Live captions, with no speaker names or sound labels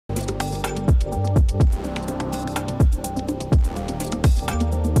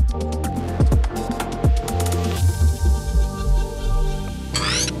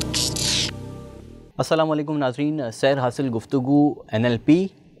नाज़रीन, सैर हासिल गुफ्तगू NLP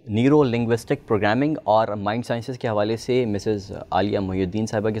न्यूरो लिंग्विस्टिक प्रोग्रामिंग और माइंड साइंसेस के हवाले से मिसेस आलिया मोहिउद्दीन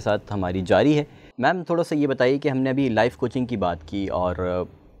साहिबा के साथ हमारी जारी है। मैम, थोड़ा सा ये बताइए कि हमने अभी लाइफ कोचिंग की बात की और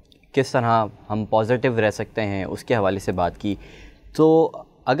किस तरह हम पॉजिटिव रह सकते हैं उसके हवाले से बात की। तो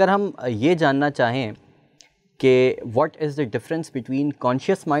अगर हम ये जानना चाहें कि what is the difference between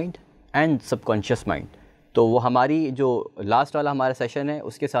conscious mind and subconscious mind, तो वो हमारी जो लास्ट वाला हमारा सेशन है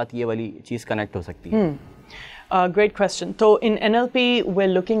उसके साथ ये वाली चीज़ कनेक्ट हो सकती है। Great question. So in NLP,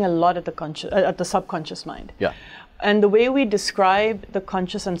 we're looking a lot at the subconscious mind. Yeah. And the way we describe the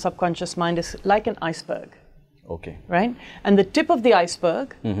conscious and subconscious mind is like an iceberg. Okay. Right? And the tip of the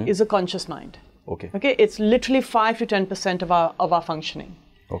iceberg is a conscious mind. Okay. Okay. It's literally 5 to 10% of our functioning.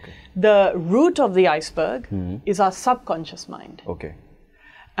 Okay. The root of the iceberg is our subconscious mind. Okay.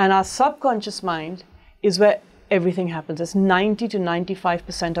 And our subconscious mind is where everything happens. It's 90 to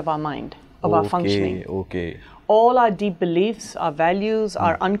 95% of our mind, of our functioning. Okay. All our deep beliefs, our values,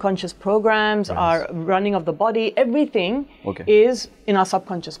 our unconscious programs, our running of the body, everything is in our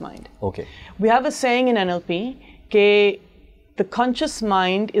subconscious mind. Okay. We have a saying in NLP, that the conscious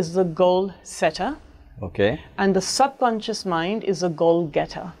mind is the goal setter. Okay. And the subconscious mind is the goal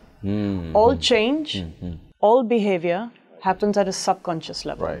getter. All change, all behavior happens at a subconscious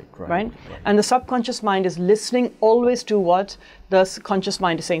level. Right? And the subconscious mind is listening always to what the conscious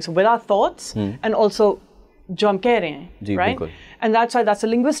mind is saying. So with our thoughts and also jo hum keh rahe hain, right? Bilkul. And that's why that's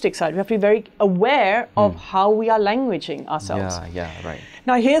the linguistic side. We have to be very aware of how we are languaging ourselves. Yeah, right.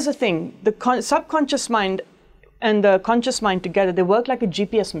 Now here's the thing, the subconscious mind and the conscious mind together, they work like a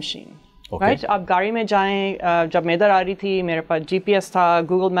GPS machine. Okay. Right? आप गाड़ी में जाएं, जब मैं इधर आ रही थी मेरे पास GPS था,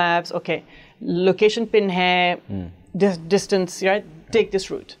 Google Maps, okay, location pin है, distance, right? Take this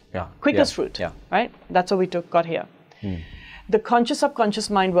route. Yeah. Quickest route. Yeah. Right? That's how we got here. The conscious subconscious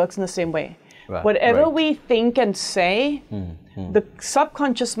mind works in the same way. Right. Whatever we think and say, the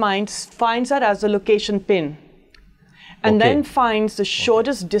subconscious mind finds that as the location pin. And then finds the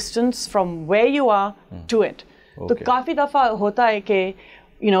shortest distance from where you are to it. तो काफी दफा होता है कि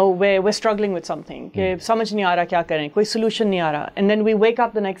you know, we're struggling with something, कि समझ नहीं आ रहा क्या करें, कोई solution नहीं आ रहा, and then we wake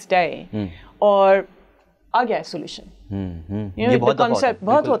up the next day और आ गया solution. You know, the concept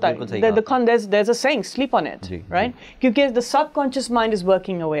बहुत होता है. There's a saying, sleep on it, right? क्योंकि the subconscious mind is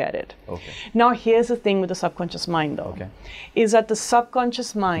working away at it. Okay. Now here's the thing with the subconscious mind though, is that the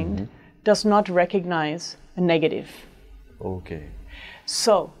subconscious mind does not recognize a negative. Okay.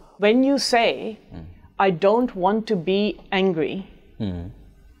 So when you say, I don't want to be angry,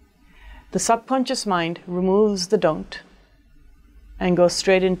 the subconscious mind removes the don't and goes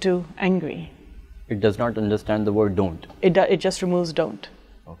straight into angry. It does not understand the word don't. It just removes don't.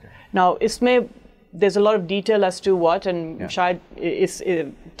 Okay. Now, there's a lot of detail as to what, and शायद इस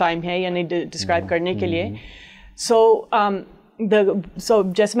time है या नहीं describe करने के लिए. So,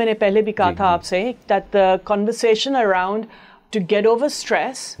 जैसे मैंने पहले भी कहा था आपसे, that the conversation around to get over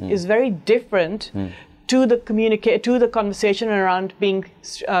stress is very different to the conversation around being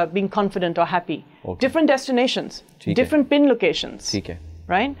confident or happy. Different destinations, different pin locations.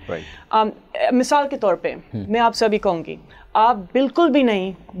 Right? मिसाल के तौर पे मैं आपसे अभी कहूँगी, आप बिल्कुल भी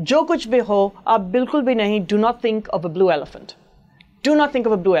नहीं, जो कुछ भी हो, आप बिल्कुल भी नहीं, do not think of a blue elephant. Do not think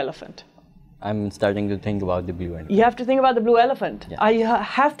of a blue elephant. I'm starting to think about the blue elephant. You have to think about the blue elephant. I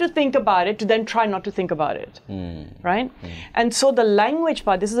have to think about it to then try not to think about it. Right? And so the language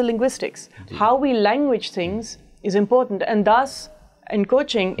part, this is the linguistics. How we language things is important, and thus in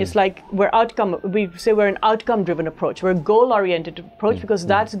coaching, it's like we say we're an outcome-driven approach. We're a goal-oriented approach because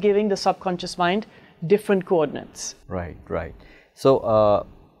that's giving the subconscious mind different coordinates. Right. So,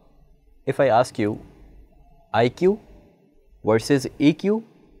 if I ask you, IQ versus EQ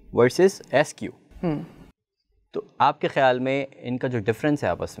versus SQ, तो आपके ख्याल में इनका जो difference है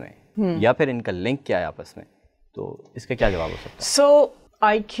आपस में या फिर इनका लिंक क्या है आपस में, तो इसका क्या जवाब हो सकता है? So,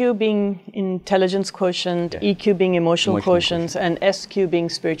 IQ being intelligence quotient, EQ being emotional quotient, and SQ being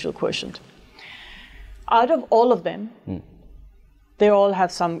spiritual quotient. Out of all of them, they all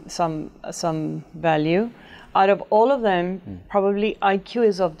have some value. Out of all of them, probably IQ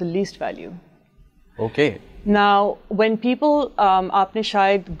is of the least value. Okay. Now, when people, आपने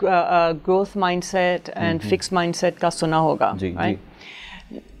शायद growth mindset and fixed mindset का सुना होगा, right?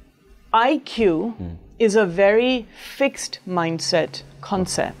 IQ is a very fixed mindset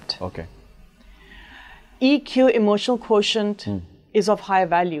concept. Okay. EQ, emotional quotient, is of high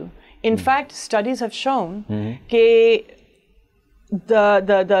value. In fact, studies have shown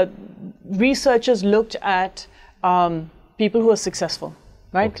that researchers looked at people who are successful,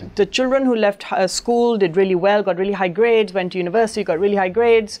 right? Okay. The children who left school, did really well, got really high grades, went to university, got really high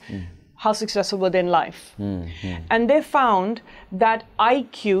grades. How successful were they in life? And they found that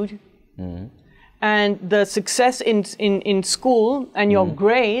IQ and the success in school and your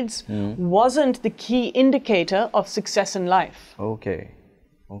grades wasn't the key indicator of success in life. Okay.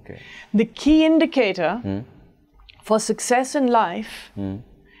 The key indicator for success in life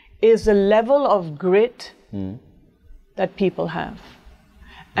is the level of grit that people have.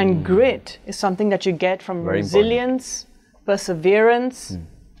 And grit is something that you get from Very resilience, perseverance,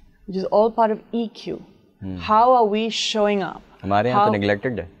 which is all part of EQ. How are we showing up? हमारे यहाँ तो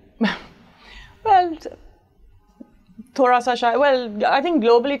neglected है. Well, well, I think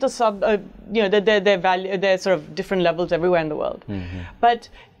globally they're sort of different levels everywhere in the world. But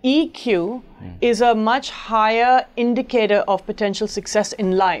EQ is a much higher indicator of potential success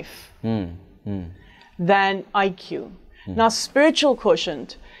in life than IQ. Now, spiritual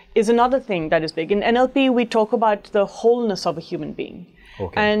quotient is another thing that is big. In NLP, we talk about the wholeness of a human being.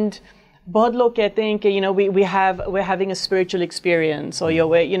 Okay. And बहुत लोग कहते हैं कि we're having a spiritual experience, or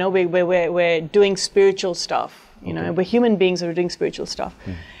we're doing spiritual stuff. We're human beings that are doing spiritual stuff.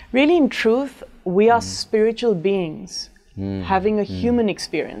 Really, in truth, we are spiritual beings having a human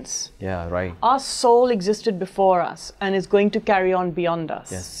experience. Yeah, right. Our soul existed before us and is going to carry on beyond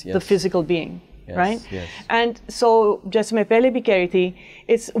us, the physical being. Yes, right? Yes. And so, जैसे मैं पहले भी कह रही थी,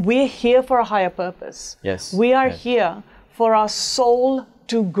 we're here for a higher purpose. Yes. We are here for our soul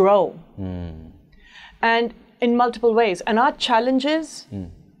to grow. And in multiple ways. And our challenges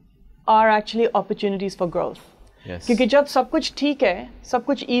are actually opportunities for growth. Yes. क्योंकि जब सब कुछ ठीक है, सब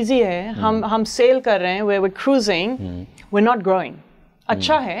कुछ easy है, हम sail कर रहे हैं, we're cruising, we're not growing.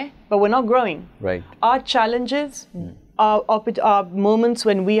 अच्छा है, but we're not growing. Right. Our challenges are moments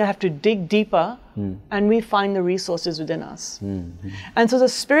when we have to dig deeper and we find the resources within us. And so the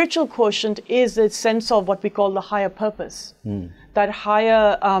spiritual quotient is the sense of what we call the higher purpose, that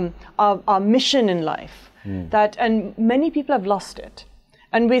higher, our mission in life. And many people have lost it.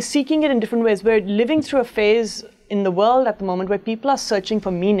 And we're seeking it in different ways. We're living through a phase in the world at the moment where people are searching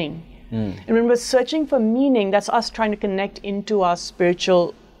for meaning. And when we're searching for meaning, that's us trying to connect into our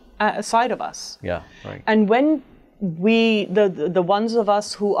spiritual side of us. Yeah, right. And when the ones of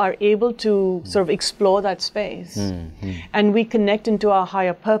us who are able to sort of explore that space, and we connect into our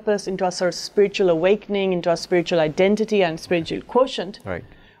higher purpose, into our sort of spiritual awakening, into our spiritual identity and spiritual quotient, Right.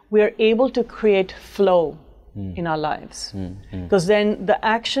 we are able to create flow in our lives. Because then the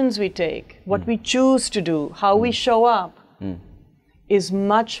actions we take, what we choose to do, how we show up, is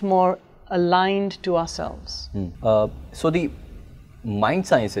much more aligned to ourselves. So the mind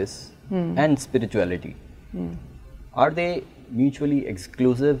sciences and spirituality, are they mutually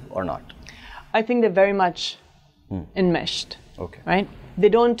exclusive or not? I think they're very much enmeshed. Okay. Right?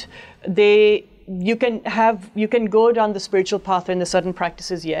 You can go down the spiritual path in the certain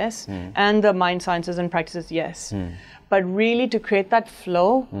practices, yes, and the mind sciences and practices, yes. But really to create that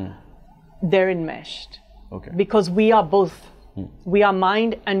flow, they're enmeshed. Okay. Because we are both. We are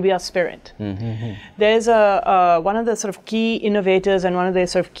mind and we are spirit. There's one of the sort of key innovators and one of the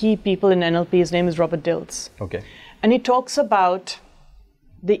sort of key people in NLP, his name is Robert Dilts. Okay. And he talks about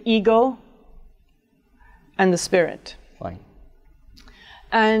the ego and the spirit. Fine.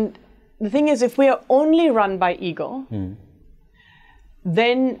 And the thing is, if we are only run by ego,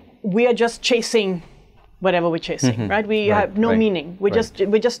 then we are just chasing whatever we're chasing, right? We have no meaning. We're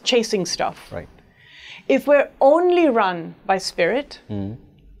just chasing stuff. Right. If we're only run by spirit,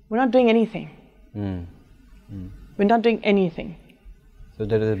 we're not doing anything. We're not doing anything. So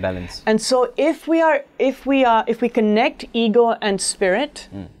there is a balance. And so if we connect ego and spirit,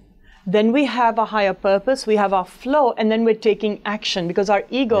 then we have a higher purpose, we have our flow, and then we're taking action, because our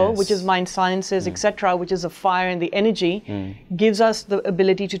ego, which is mind sciences, etc., which is the fire and the energy, gives us the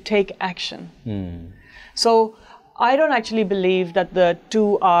ability to take action. So I don't actually believe that the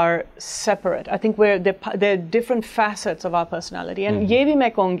two are separate. I think they're different facets of our personality. And ये भी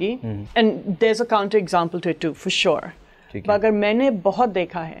मैं कहूँगी, and there's a counter example to it too, for sure. But अगर मैंने बहुत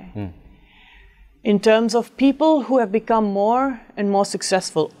देखा है, in terms of people who have become more and more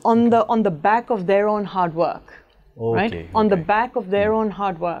successful on the back of their own hard work, right? On the back of their own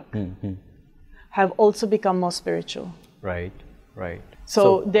hard work, have also become more spiritual. Right, right.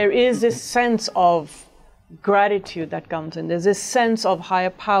 So there is this sense of gratitude that comes in. There's this sense of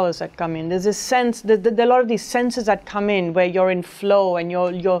higher powers that come in. There's this sense, there are a lot of these senses that come in where you're in flow and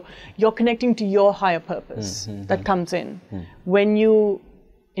you're connecting to your higher purpose that comes in when you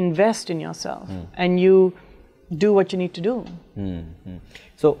invest in yourself and you do what you need to do.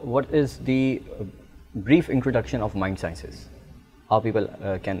 So what is the brief introduction of mind sciences? How people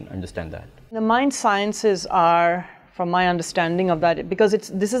can understand that? The mind sciences are, from my understanding of that, because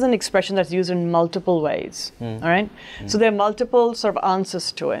this is an expression that's used in multiple ways, all right? So there are multiple sort of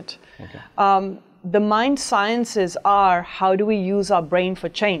answers to it. Okay. The mind sciences are, how do we use our brain for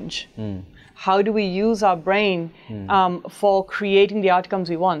change? How do we use our brain for creating the outcomes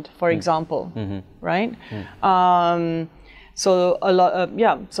we want, for example, right? So a lot,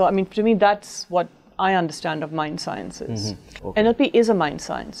 so I mean, to me, that's what I understand of mind sciences. Okay. NLP is a mind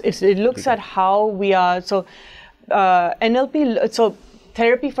science. It looks at how we are, so NLP, so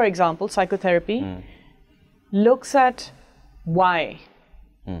therapy, for example, psychotherapy, looks at why.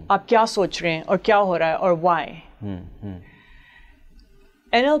 आप क्या सोच रहे हैं और क्या हो रहा है और why.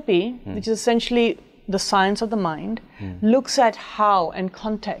 NLP, which is essentially the science of the mind, looks at how and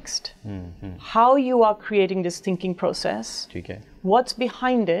context, how you are creating this thinking process, what's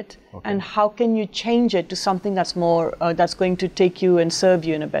behind it, and how can you change it to something that's more, that's going to take you and serve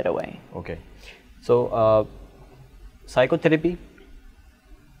you in a better way. Okay. So, psychotherapy,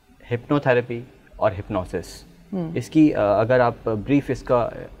 hypnotherapy और hypnosis, इसकी अगर आप brief इसका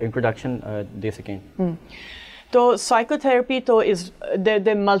introduction दे सकें. So psychotherapy is, there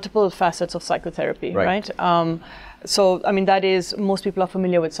are multiple facets of psychotherapy, right? So I mean, that is, most people are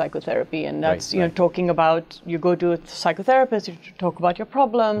familiar with psychotherapy, and that's talking about, you go to a psychotherapist, you talk about your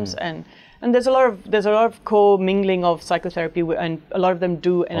problems, and there's a lot of co-mingling of psychotherapy, and a lot of them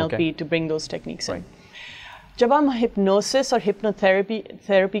do NLP to bring those techniques in. जब हम hypnosis और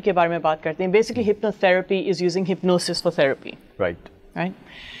hypnotherapy के बारे में बात करते हैं, basically hypnotherapy is using hypnosis for therapy. Right.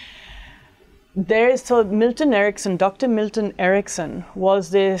 So Milton Erickson, Dr. Milton Erickson was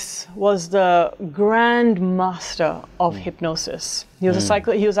the grand master of hypnosis. He was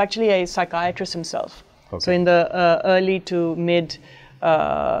he was actually a psychiatrist himself. So in the early to mid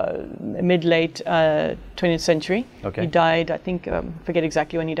late 20th century, he died, I think, forget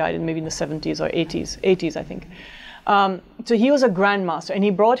exactly when he died, maybe in the 70s or 80s I think. So he was a grandmaster, and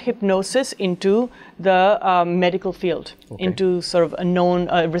he brought hypnosis into the medical field, into sort of a known,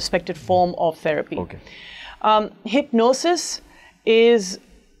 respected form of therapy. Hypnosis is,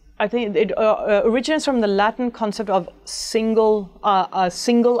 I think, it originates from the Latin concept of a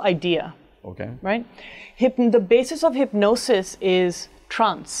single idea. Right? The basis of hypnosis is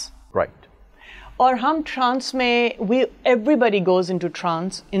trance. Right. Or hum trance mein, everybody goes into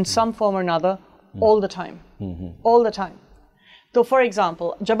trance in some form or another all the time. All the time. So for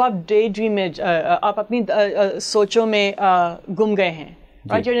example, जब आप daydream में, आप अपनी सोचों में गुम गए हैं,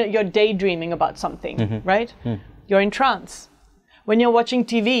 right? You're daydreaming about something, right? You're in trance. When you're watching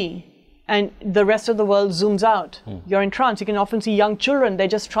TV and the rest of the world zooms out, you're in trance. You can often see young children, they're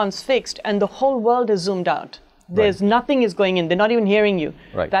just transfixed, and the whole world is zoomed out. There's nothing is going in. They're not even hearing you.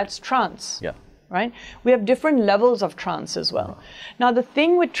 That's trance. Right? We have different levels of trance as well. Now the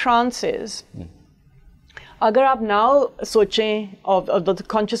thing with trance is, अगर आप now सोचें of the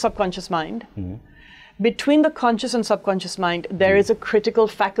conscious subconscious mind, between the conscious and subconscious mind, there is a critical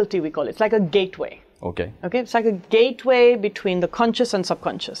faculty, we call it. It's like a gateway. Okay, it's like a gateway between the conscious and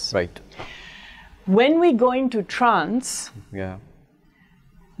subconscious. Right. When we go into trance,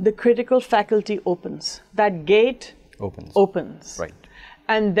 the critical faculty opens. That gate opens. Right.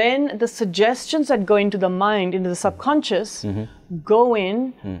 And then the suggestions that go into the mind, into the subconscious, go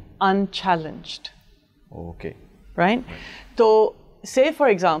in unchallenged. Okay. Right? So, say for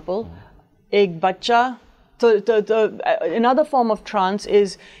example, एक बच्चा, another form of trance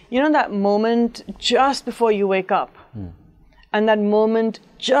is, you know, that moment just before you wake up, and that moment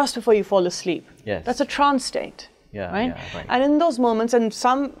just before you fall asleep. Yes. That's a trance state. Right? And in those moments, and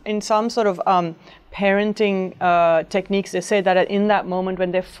in some sort of parenting techniques, they say that in that moment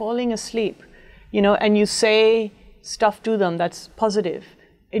when they're falling asleep, you know, and you say stuff to them that's positive,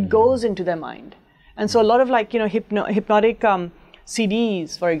 it goes into their mind. And so a lot of, like, you know, hypnotic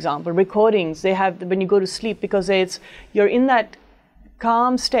CDs, for example, recordings, they have when you go to sleep, because you're in that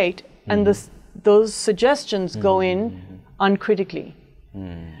calm state, and those suggestions go in uncritically.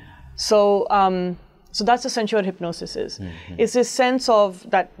 So that's essentially what hypnosis is. It's this sense of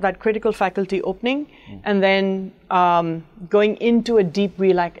that critical faculty opening, and then going into a deep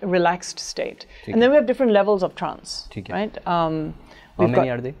relaxed state. And then we have different levels of trance, right? How many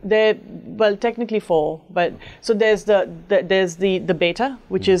are they? Well, technically 4, but so there's the beta,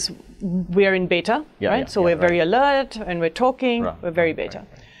 which is, we're in beta, right? So we're very alert and we're talking, we're very beta.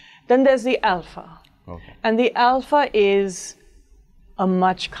 Then there's the alpha, and the alpha is a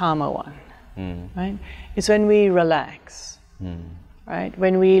much calmer one, right? It's when we relax, right?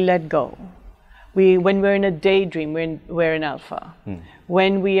 When we let go, When we're in a daydream, we're in alpha.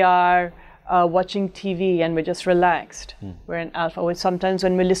 When we are watching TV and we're just relaxed, we're in alpha. Or sometimes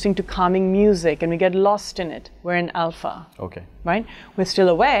when we're listening to calming music and we get lost in it, we're in alpha. Okay. Right? We're still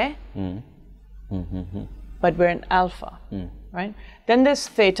aware, but we're in alpha. Right? Then there's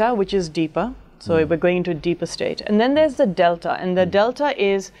theta, which is deeper. So we're going into a deeper state. And then there's the delta. And the delta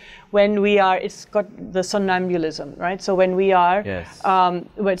is when we are, it's got the somnambulism, right? So when we are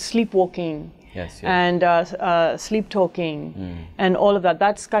we're sleepwalking and sleep talking and all of that.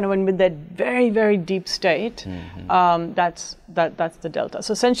 That's kind of when with that very, very deep state, that's the delta.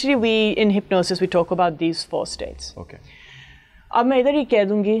 So essentially in hypnosis, we talk about these 4 states. Okay. अब मैं इधर ही कह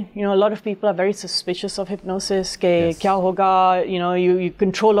दूंगी, a lot of people are very suspicious of hypnosis, कि क्या होगा, you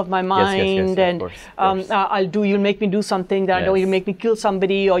control of my mind, and you'll make me do something that you'll make me kill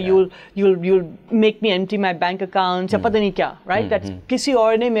somebody, or you'll make me empty my bank account, या पता नहीं क्या, right? That किसी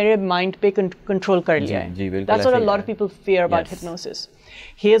और ने मेरे mind पे control कर लिया है. That's what a lot of people fear about hypnosis.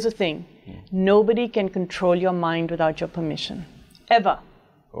 Here's the thing, nobody can control your mind without your permission, ever.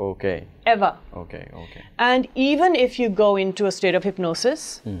 Okay. Ever. Okay. And even if you go into a state of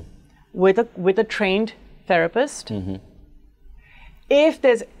hypnosis with a trained therapist, if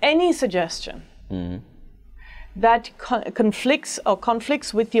there's any suggestion that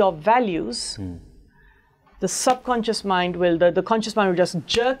conflicts with your values, the subconscious mind will, the conscious mind will just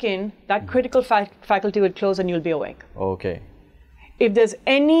jerk in, that critical faculty will close and you'll be awake. Okay. If there's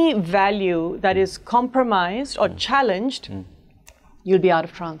any value that is compromised or challenged, you'll be out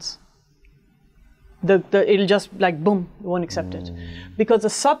of trance. It'll just like boom, you won't accept it. Because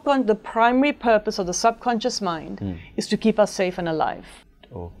the primary purpose of the subconscious mind is to keep us safe and alive.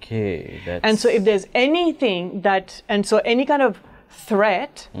 Okay. And so if there's anything any kind of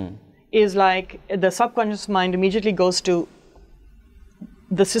threat is like the subconscious mind immediately goes to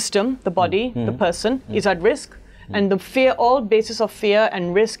the system, the body, the person is at risk, and the fear, all basis of fear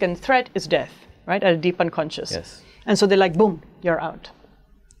and risk and threat is death, right? At a deep unconscious. Yes. And so they're like, boom, you're out.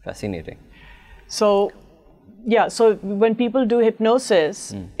 Fascinating. So, so when people do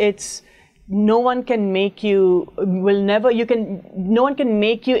hypnosis, it's no one can make you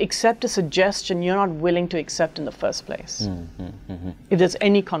accept a suggestion you're not willing to accept in the first place. If there's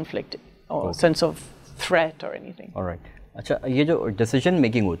any conflict or sense of threat or anything. All right. अच्छा, ये जो decision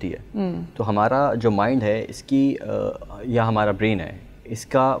making होती है, तो हमारा जो mind है इसकी या हमारा ब्रेन है,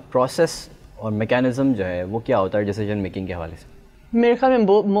 इसका प्रोसेस और मैकेनिज्म जो है वो क्या होता है डिसीजन मेकिंग के हवाले से? मेरे ख्याल में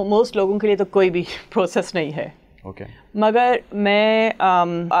मोस्ट लोगों के लिए तो कोई भी प्रोसेस नहीं है. Okay. मगर मैं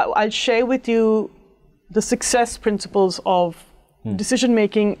I'll share with you the success principles of decision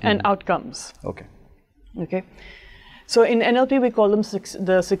making and outcomes. Okay. Okay. So in NLP we call them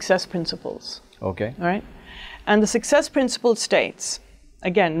the success principles. Okay. All right. And the success principle states,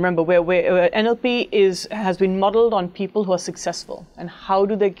 again, remember, where NLP has been modeled on people who are successful and how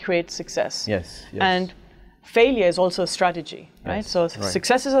do they create success. Yes. And failure is also a strategy, right? Yes, So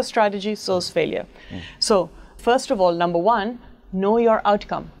success is a strategy, so is failure. So first of all, number one, know your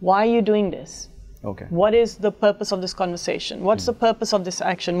outcome. Why are you doing this? Okay. What is the purpose of this conversation? What's the purpose of this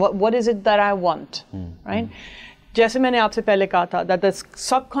action? What is it that I want, right? जैसे मैंने आपसे पहले कहा था that the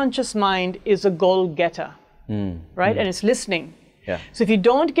subconscious mind is a goal getter. Right? And it's listening. Yeah. So if you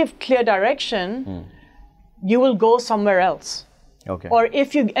don't give clear direction, you will go somewhere else. Okay. Or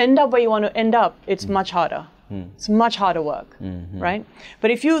if you end up where you want to end up, it's much harder. It's much harder work, right?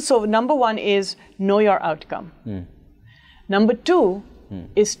 But so number one is know your outcome. Number two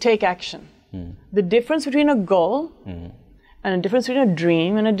is take action. The difference between a goal and the difference between a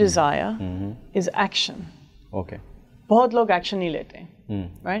dream and a desire is action. Okay. बहुत लोग action नहीं लेते,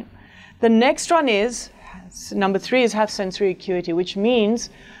 right? The next one is, number three is have sensory acuity, which means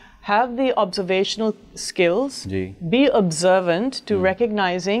have the observational skills, be observant to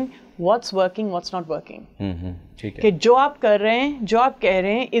recognizing what's working, what's not working. कि जो आप कर रहे हैं, जो आप कह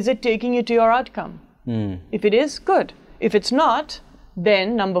रहे हैं, is it taking you to your outcome? If it is, good. If it's not,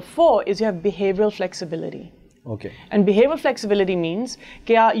 then number four is you have behavioral flexibility. Okay. And behavioral flexibility means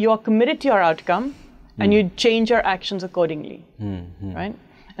that you are committed to your outcome and you change your actions accordingly, right?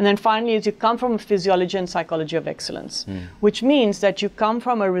 And then finally is you come from a physiology and psychology of excellence, which means that you come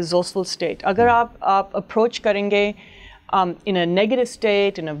from a resourceful state. अगर आप approach करेंगे in a negative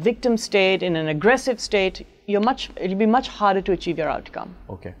state, in a victim state, in an aggressive state, it'll be much harder to achieve your outcome.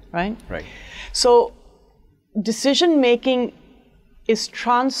 Okay. Right? Right. So decision making is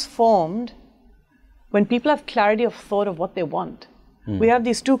transformed when people have clarity of thought of what they want. We have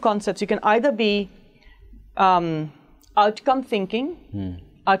these two concepts. You can either be outcome thinking,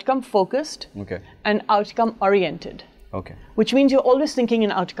 outcome focused, and outcome oriented. Okay. Which means you're always thinking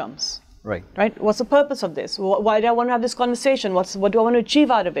in outcomes. Right? What's the purpose of this? Why do I want to have this conversation? What do I want to achieve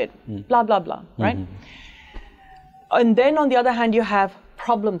out of it? Blah, blah, blah, right? And then on the other hand, you have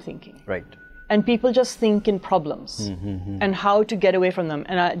problem thinking. Right. And people just think in problems and how to get away from them.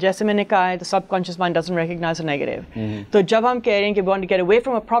 And जैसे मैंने कहा है, the subconscious mind doesn't recognize a negative. तो जब हम कह रहे हैं कि we want to get away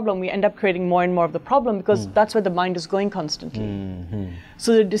from a problem, we end up creating more and more of the problem because that's where the mind is going constantly.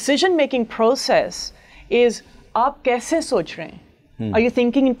 So the decision-making process is आप कैसे सोच रहे हैं? Are you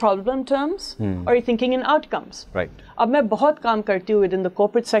thinking in problem terms or are you thinking in outcomes? Right. अब मैं बहुत काम करती हूँ within the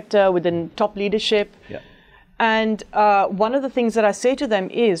corporate sector, within top leadership. Yeah. And one of the things that I say to them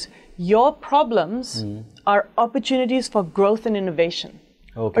is, your problems are opportunities for growth and innovation.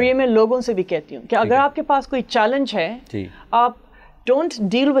 Okay. और ये मैं लोगों से भी कहती हूँ कि अगर आपके पास कोई challenge है, आप don't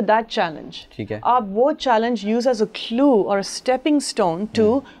deal with that challenge. ठीक है. आप वो challenge use as a clue or a stepping stone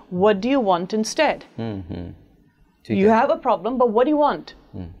to what do you want instead. You have a problem, but what do you want?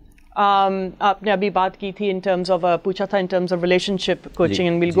 आपने अभी बात की थी in terms of पूछा था in terms of relationship coaching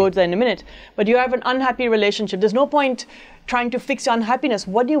and we'll go to that in a minute. But you have an unhappy relationship. There's no point trying to fix your unhappiness.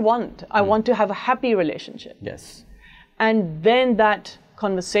 What do you want? I want to have a happy relationship. Yes. And then that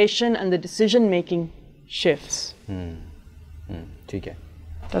conversation and the decision making shifts. ठीक है.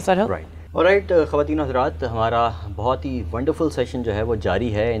 Does that help? Right. Alright, ख़वातीन हज़रात, हमारा बहुत ही wonderful session जो है वो जारी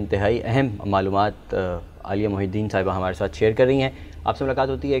है. इंतहाई अहम मालूमात आलिया मोहिउद्दीन साहिबा हमारे साथ शेयर कर रही हैं. आपसे मुलाकात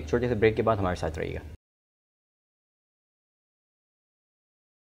होती है एक छोटे से ब्रेक के बाद. हमारे साथ रहिएगा.